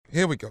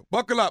Here we go.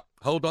 Buckle up.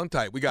 Hold on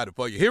tight. We got it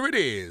for you. Here it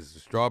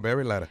is.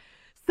 Strawberry letter.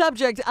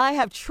 Subject, I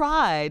have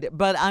tried,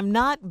 but I'm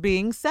not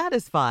being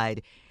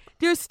satisfied.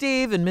 Dear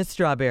Steve and Miss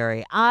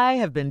Strawberry, I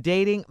have been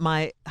dating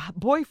my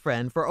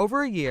boyfriend for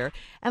over a year,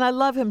 and I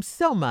love him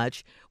so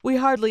much. We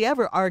hardly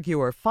ever argue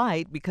or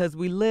fight because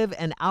we live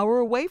an hour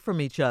away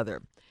from each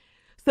other.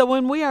 So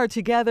when we are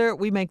together,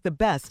 we make the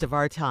best of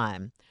our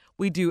time.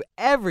 We do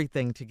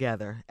everything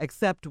together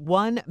except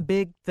one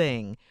big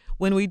thing.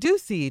 When we do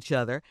see each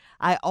other,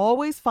 I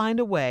always find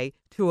a way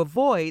to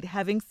avoid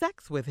having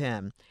sex with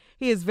him.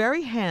 He is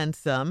very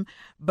handsome,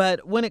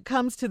 but when it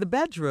comes to the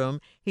bedroom,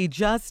 he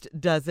just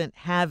doesn't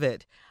have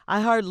it.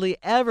 I hardly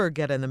ever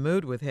get in the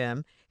mood with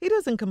him. He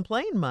doesn't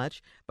complain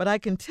much, but I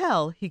can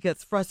tell he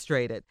gets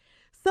frustrated.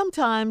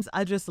 Sometimes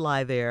I just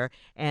lie there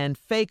and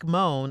fake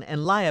moan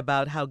and lie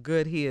about how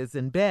good he is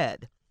in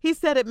bed. He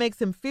said it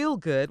makes him feel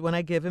good when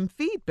I give him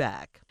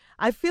feedback.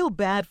 I feel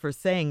bad for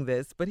saying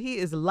this, but he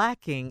is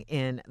lacking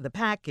in the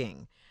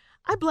packing.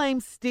 I blame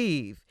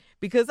Steve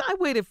because I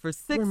waited for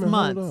 6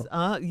 months.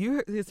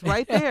 It's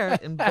right there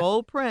in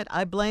bold print.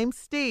 I blame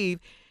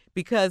Steve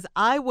because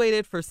I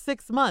waited for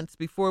 6 months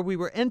before we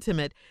were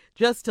intimate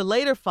just to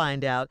later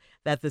find out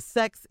that the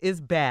sex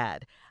is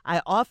bad.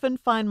 I often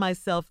find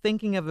myself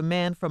thinking of a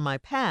man from my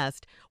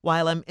past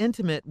while I'm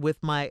intimate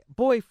with my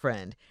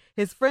boyfriend.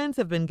 His friends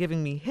have been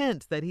giving me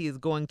hints that he is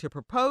going to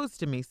propose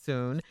to me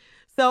soon.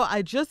 So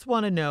I just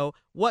want to know,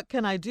 what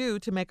can I do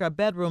to make our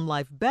bedroom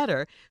life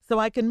better so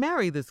I can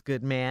marry this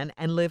good man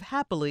and live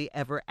happily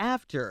ever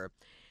after?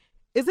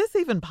 Is this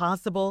even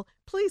possible?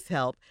 Please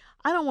help.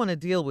 I don't want to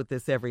deal with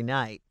this every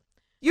night.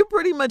 You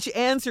pretty much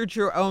answered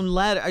your own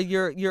letter,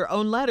 your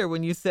own letter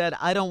when you said,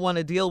 I don't want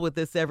to deal with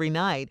this every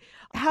night.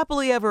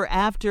 Happily ever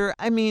after,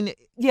 I mean,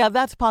 yeah,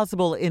 that's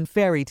possible in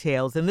fairy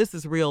tales, and this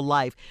is real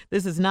life.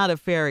 This is not a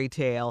fairy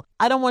tale.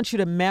 I don't want you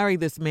to marry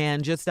this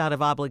man just out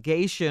of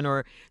obligation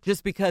or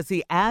just because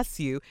he asks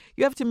you.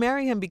 You have to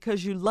marry him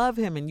because you love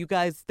him and you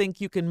guys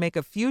think you can make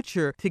a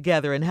future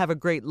together and have a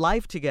great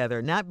life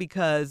together, not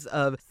because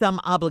of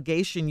some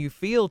obligation you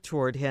feel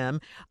toward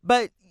him,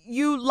 but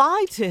you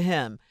lie to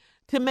him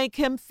to make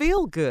him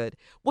feel good.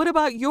 What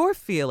about your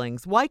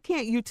feelings? Why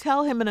can't you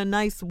tell him in a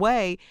nice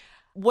way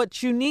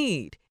what you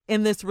need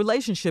in this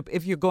relationship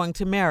if you're going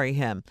to marry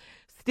him?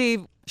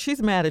 Steve,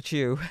 she's mad at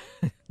you.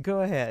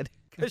 Go ahead.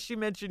 Because she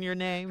mentioned your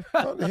name.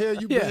 What the hell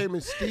you blaming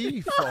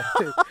Steve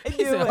for?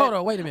 He said, hold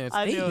on, wait a minute,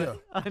 I Steve. knew it.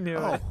 I knew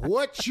it.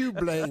 What you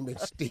blaming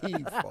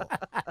Steve for?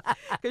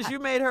 Because you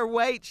made her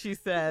wait, she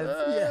says.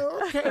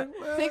 Okay.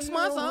 Well, 6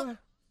 months, huh?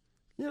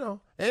 You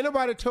know, ain't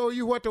nobody told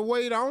you what to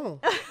wait on.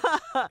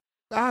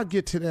 I'll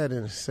get to that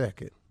in a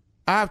second.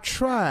 I've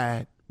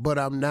tried, but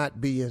I'm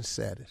not being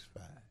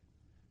satisfied.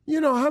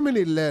 You know how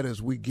many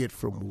letters we get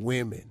from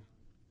women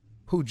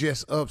who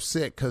just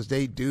upset because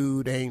they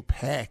dude ain't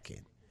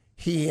packing.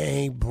 He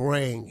ain't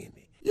bringing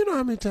it. You know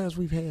how many times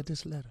we've had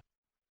this letter?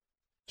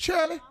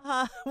 Shirley?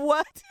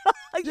 What?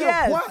 Yeah,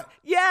 Yes. what?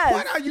 Yes.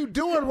 What are you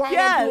doing while I'm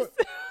Yes. doing?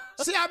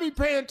 See, I be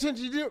paying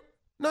attention to you.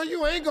 No,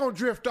 you ain't gonna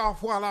drift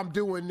off while I'm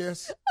doing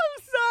this.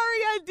 I'm sorry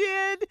I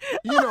did.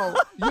 You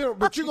know,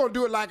 but you're gonna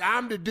do it like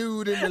I'm the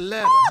dude in the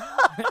letter.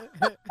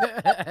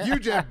 You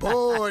just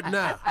bored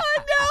now. I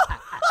know.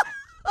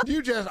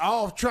 You just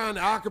off trying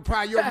to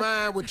occupy your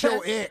mind with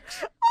your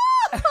ex.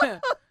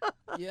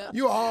 Yeah.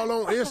 You all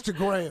on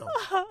Instagram.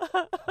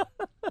 All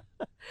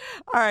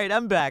right,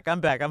 I'm back.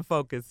 I'm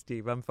focused,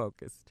 Steve. I'm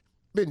focused.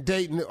 Been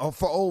dating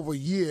for over a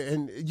year,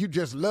 and you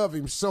just love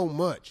him so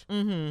much.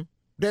 Mm-hmm.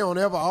 They don't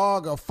ever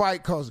argue or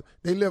fight because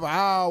they live an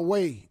hour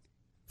away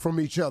from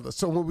each other.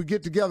 So when we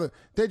get together,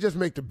 they just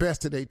make the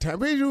best of their time.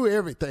 We do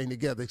everything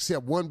together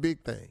except one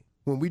big thing.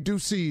 When we do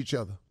see each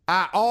other,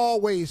 I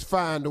always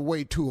find a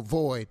way to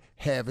avoid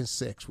having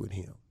sex with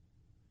him.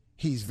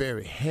 He's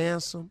very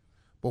handsome,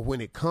 but when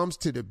it comes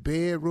to the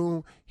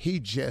bedroom, he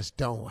just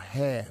don't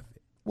have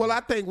it. Well, I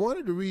think one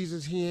of the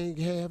reasons he ain't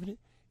having it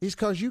is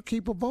because you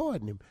keep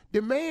avoiding him.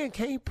 The man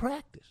can't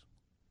practice.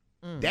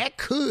 That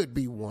could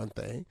be one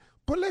thing,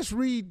 but let's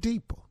read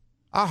deeper.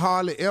 I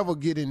hardly ever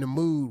get in the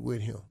mood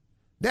with him.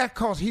 That's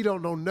because he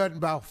don't know nothing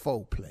about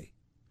foreplay.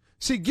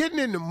 See, getting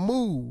in the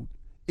mood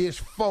is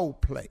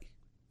foreplay.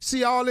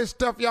 See, all this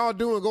stuff y'all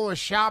doing, going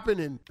shopping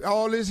and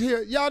all this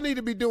here, y'all need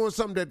to be doing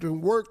something that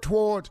can work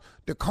towards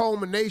the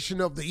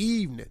culmination of the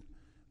evening.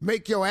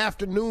 Make your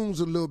afternoons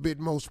a little bit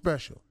more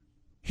special.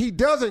 He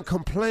doesn't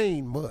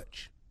complain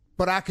much,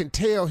 but I can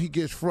tell he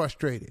gets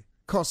frustrated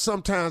because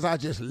sometimes I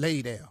just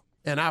lay there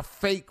and I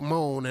fake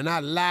moan and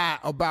I lie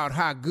about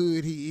how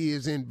good he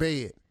is in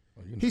bed.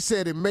 He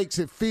said it makes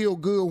it feel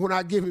good when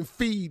I give him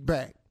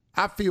feedback.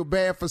 I feel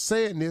bad for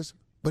saying this,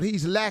 but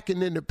he's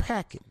lacking in the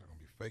packing. Not gonna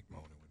be fake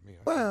moaning with me.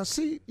 Well,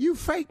 see, you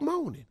fake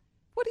moaning.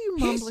 What are you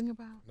mumbling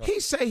about?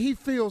 He say he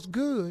feels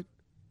good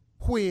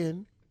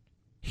when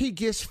he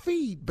gets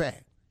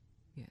feedback.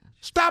 Yeah.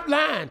 Stop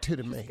lying to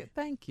the man.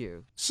 Thank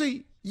you.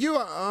 See, you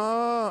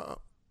are,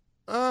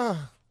 And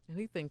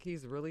he think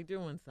he's really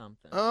doing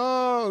something.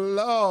 oh,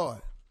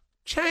 Lord.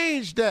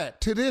 Change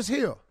that to this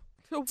here.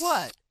 To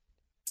what?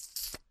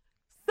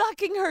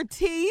 sucking her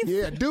teeth.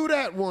 Yeah, do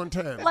that one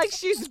time. Like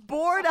she's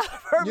bored out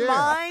of her Yeah.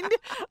 mind.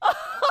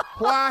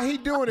 Why he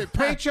doing it?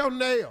 Paint your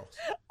nails.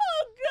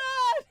 Oh,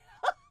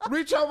 God.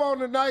 Reach over on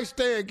the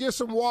nightstand, get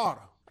some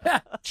water.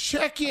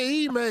 Check your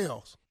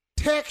emails.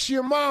 Text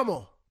your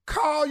mama.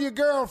 Call your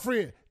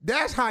girlfriend.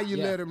 That's how you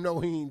let him know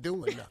he ain't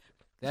doing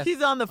nothing.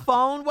 She's on the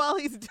phone while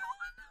he's doing.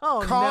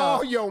 Oh,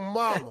 Call no. your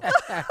mama.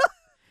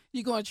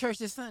 You going to church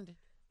this Sunday?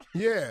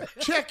 Yeah.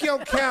 Check your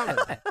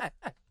calendar.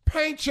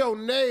 Paint your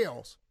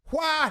nails.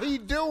 Why he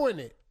doing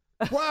it?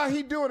 Why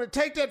he doing it?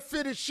 Take that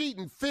fitted sheet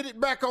and fit it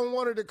back on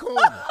one of the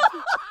corners.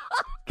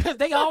 Because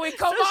they always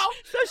come off.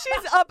 So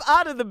she's up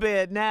out of the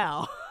bed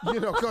now. You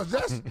know, because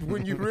that's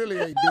when you really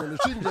ain't doing it.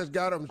 She just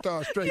got up and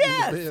started straightening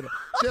the bed.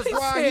 Just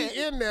while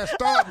he in there,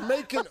 start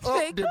making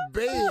up the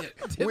bed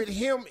with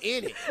him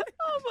in it.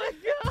 Oh, my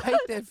God.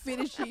 Take that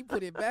fitted sheet,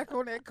 put it back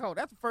on that coat.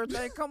 That's the first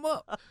thing come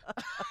up.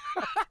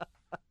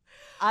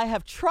 I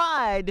have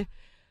tried,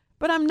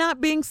 but I'm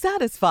not being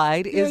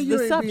satisfied is you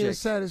the ain't being subject.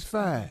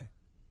 satisfied.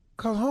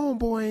 Because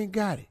homeboy ain't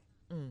got it.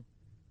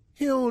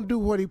 He don't do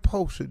what he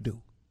supposed to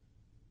do.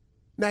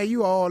 Now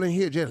you all in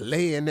here just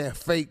laying there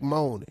fake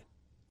moaning.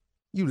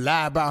 You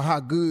lie about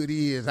how good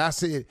he is.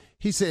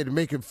 He said to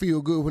make him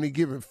feel good when he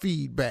giving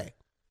feedback.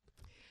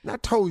 And I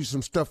told you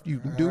some stuff you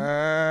can do.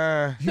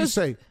 You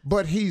say,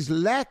 but he's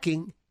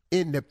lacking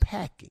in the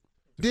packing.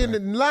 Then the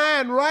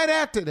line right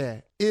after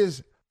that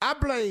is, I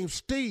blame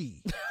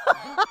Steve.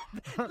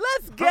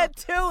 Let's get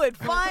to it,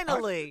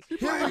 finally.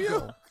 Here we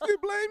go. They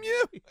blame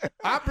you.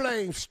 I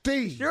blame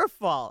Steve. Your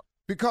fault.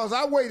 Because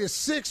I waited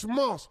 6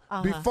 months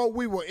before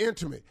we were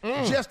intimate,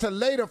 just to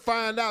later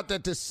find out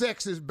that the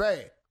sex is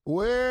bad.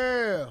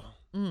 Well,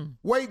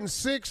 waiting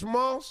 6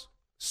 months,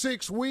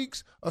 6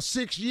 weeks, or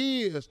 6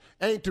 years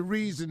ain't the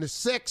reason the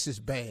sex is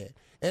bad.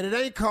 And it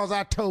ain't because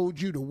I told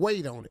you to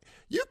wait on it.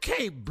 You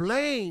can't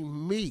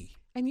blame me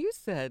And you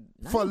said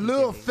for 90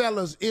 little days.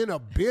 fella's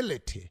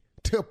inability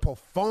to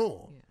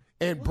perform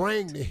and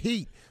bring the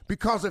heat.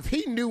 Because if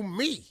he knew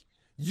me,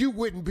 you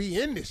wouldn't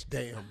be in this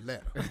damn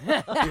letter.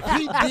 If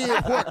he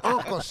did what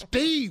Uncle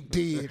Steve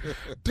did,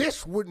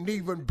 this wouldn't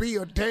even be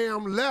a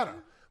damn letter.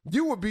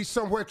 You would be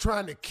somewhere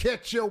trying to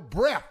catch your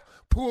breath,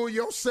 pull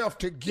yourself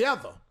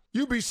together.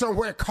 You'd be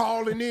somewhere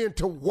calling in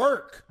to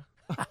work.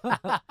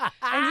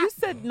 And you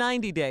said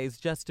 90 days,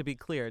 just to be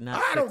clear.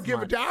 Not I don't 6 give a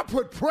months. damn. I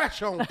put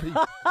pressure on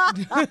people.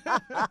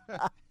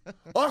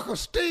 Uncle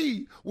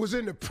Steve was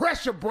in the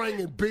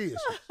pressure-bringing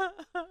business.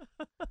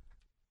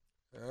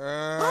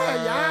 I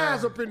had your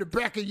eyes up in the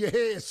back of your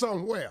head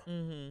somewhere.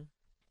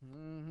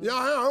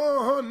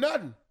 Y'all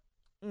nothing.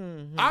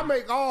 I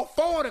make all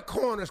 4 of the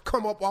corners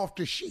come up off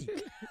the sheet.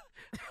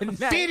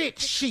 Fitted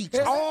sheets,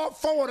 all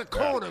 4 of the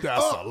corners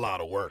That's up. a lot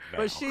of work now.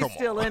 But she's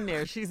still in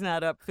there. She's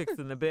not up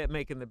fixing the bed,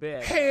 making the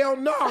bed. Hell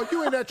no,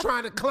 you in there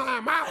trying to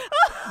climb out.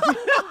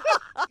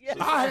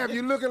 I have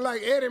you looking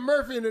like Eddie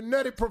Murphy in The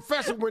Nutty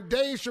Professor when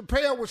Dave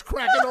Chappelle was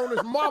cracking on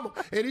his mama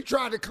and he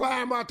tried to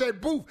climb out that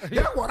booth.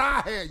 That's what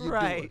I had you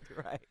Right,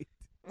 doing. right.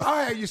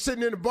 I had you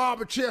sitting in the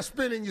barber chair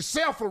spinning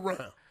yourself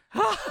around.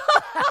 Huh?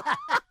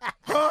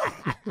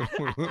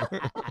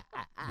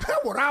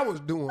 That's what I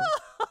was doing.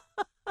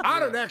 I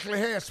done actually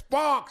had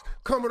sparks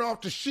coming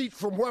off the sheet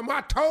from where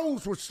my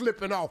toes were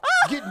slipping off,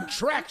 getting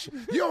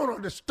traction. You don't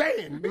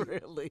understand me.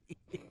 Really?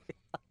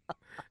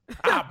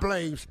 I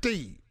blame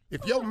Steve.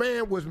 If your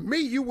man was me,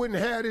 you wouldn't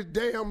have this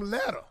damn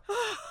letter.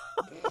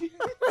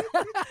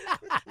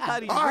 How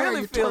do you I had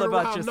really you feel turn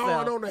about around yourself?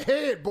 gnawing on the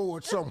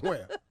headboard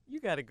somewhere. You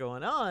got it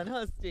going on,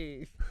 huh,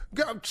 Steve?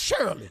 Girl,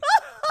 Shirley.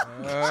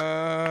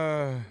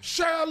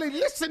 Shirley,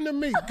 listen to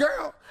me,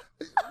 girl.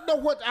 You know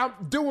what I'm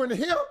doing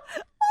here?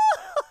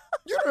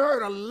 You done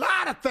heard a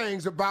lot of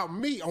things about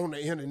me on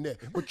the internet,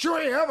 but you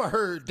ain't ever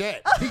heard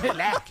that. He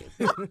lacking.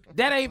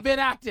 That ain't been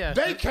out there.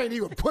 They can't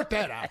even put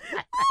that out.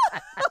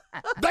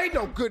 They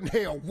know good and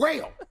hell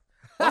well.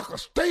 Uncle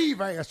Steve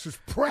ass is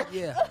pregnant.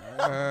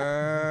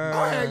 Yeah.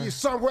 I had you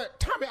somewhere.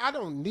 Tommy, I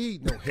don't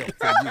need no help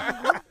from you.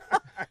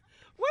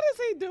 What is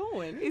he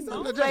doing? He's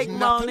No, fake there's nothing.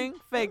 moaning,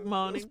 fake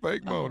moaning.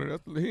 Fake moaning.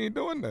 He ain't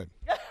doing that.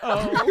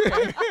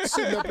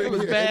 Sitting up in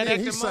here, bad and then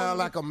he acting sound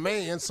like a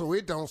man, so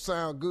it don't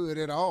sound good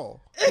at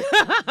all.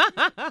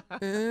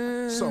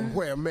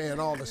 Somewhere, man,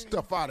 all the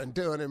stuff I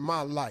done in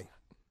my life.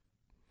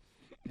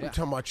 I'm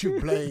talking about you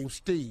blame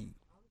Steve.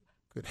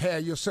 Could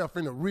have yourself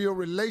in a real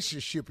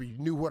relationship if you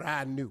knew what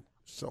I knew.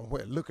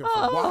 Somewhere looking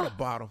for water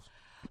bottles,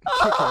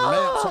 kicking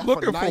lamps off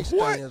Looking of for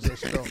what? nightstands and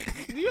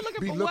stuff. You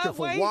looking Be for looking what?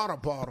 for Wade? water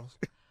bottles.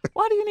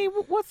 Why do you need,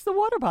 what's the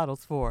water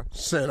bottles for?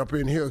 Sitting up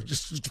in here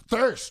just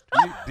thirst.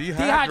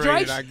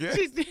 Dehydrated, I guess.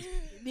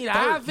 Need an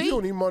Thirst. IV. You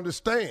don't even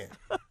understand.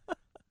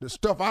 The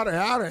stuff I'd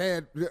have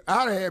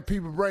had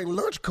people bring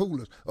lunch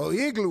coolers or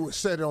igloo was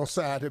set on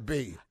side the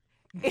bed.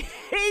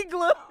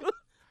 Igloo.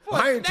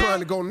 I ain't trying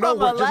to go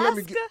nowhere. Just let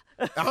me get.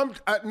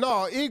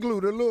 No, igloo,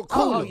 the little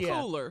cooler.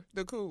 yeah.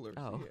 The cooler.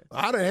 Oh.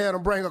 I done had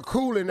them bring a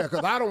cooler in there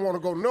because I don't want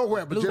to go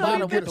nowhere, but Blue just let me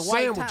bottle get with a the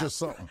white sandwich top. or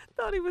something.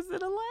 Thought he was in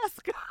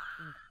Alaska.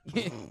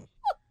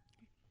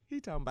 He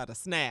talking about a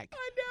snack.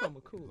 I know. From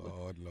a cooler.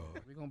 Lord.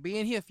 We're going to be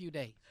in here a few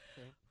days.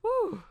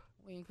 Whew.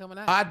 We ain't coming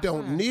out. I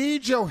don't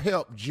need your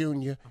help,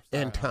 Junior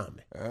and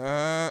Tommy.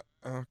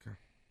 Okay.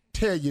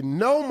 Tell you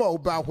no more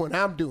about when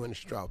I'm doing the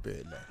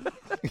strawberry now.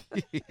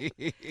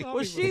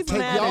 Well, she's Take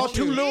mad y'all at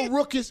two you. little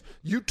rookies,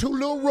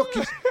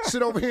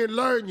 sit over here and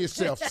learn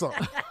yourself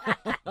something.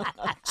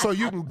 So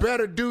you can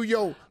better do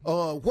your,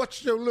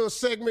 what's your little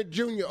segment,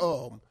 Junior?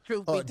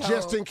 Truth be told.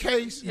 Just in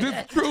case.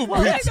 This truth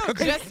Well, be ain't no told.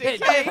 just in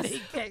case.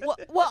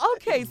 Well,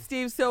 okay,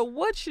 Steve. So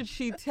what should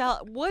she tell?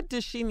 What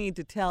does she need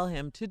to tell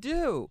him to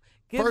do?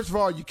 First of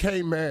all, you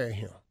can't marry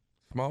him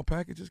Small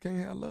packages can't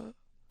have love.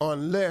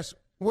 unless,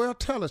 well,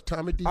 tell us,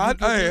 Tommy. Did you Hey, get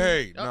that?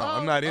 hey, no,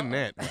 I'm not in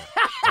that. Man.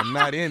 I'm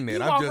not in that.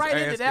 You I'm walked just right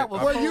into asking. that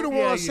one. Well, you the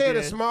Yeah, one you said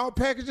that did. small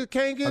packages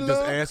can't get I'm love.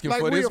 just asking like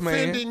for we this man.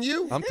 offending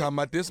you. I'm talking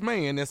about this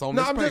man that's on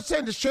No, this I'm paper. just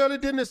saying to Shirley,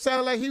 didn't it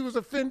sound like he was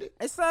offended?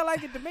 It sound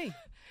like it to me.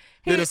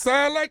 Did it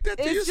sound like that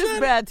to you, It's just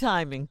Shirley? bad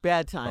timing.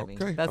 Bad timing.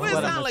 Okay. That's Well, Well,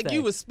 what it I'm sounded like saying.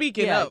 you was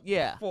speaking Yeah, up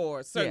yeah.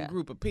 for a certain Yeah.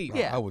 group of people.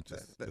 Yeah. I would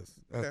just.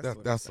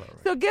 That's all right.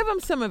 So give him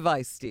some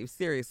advice, Steve.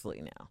 Seriously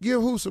now. Give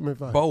who some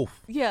advice? Both.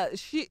 Yeah,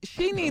 she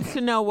needs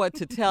to know what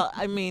to tell.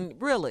 I mean,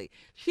 really,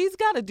 she's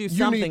got to do You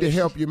something. need to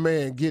help your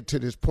man get to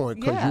this point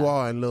because Yeah. you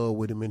are in love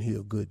with him and he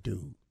a good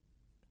dude.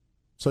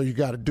 So you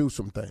got to do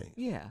some things.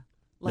 Yeah.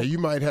 Now, you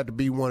might have to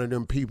be one of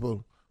them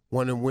people,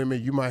 one of them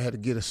women, you might have to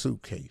get a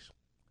suitcase.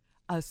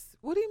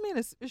 What do you mean?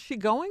 Is she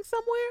going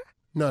somewhere?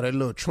 No, that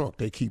little trunk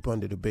they keep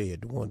under the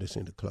bed, the one that's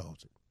in the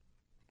closet.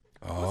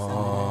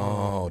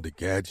 Oh, the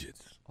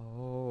gadgets.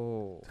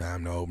 Oh.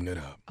 Time to open it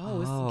up.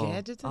 Oh, it's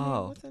gadgets in there?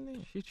 What's in there?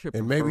 She tripping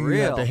And maybe for you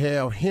real. have to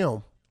have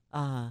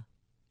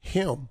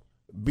him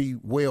be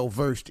well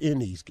versed in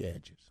these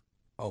gadgets.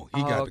 Oh,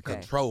 he got to okay.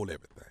 control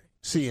everything.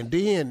 See, and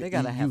then They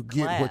gotta you have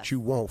get class. what you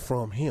want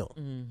from him.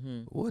 Mm-hmm.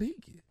 What'd he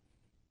get?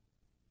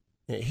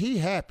 And he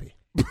happy.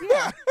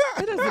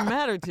 It doesn't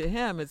matter to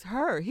him. It's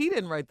her. He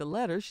didn't write the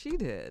letter. She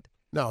did.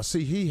 No,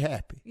 see, he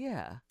happy.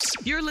 Yeah.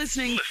 You're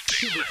listening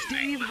to the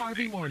Steve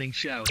Harvey Morning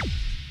Show.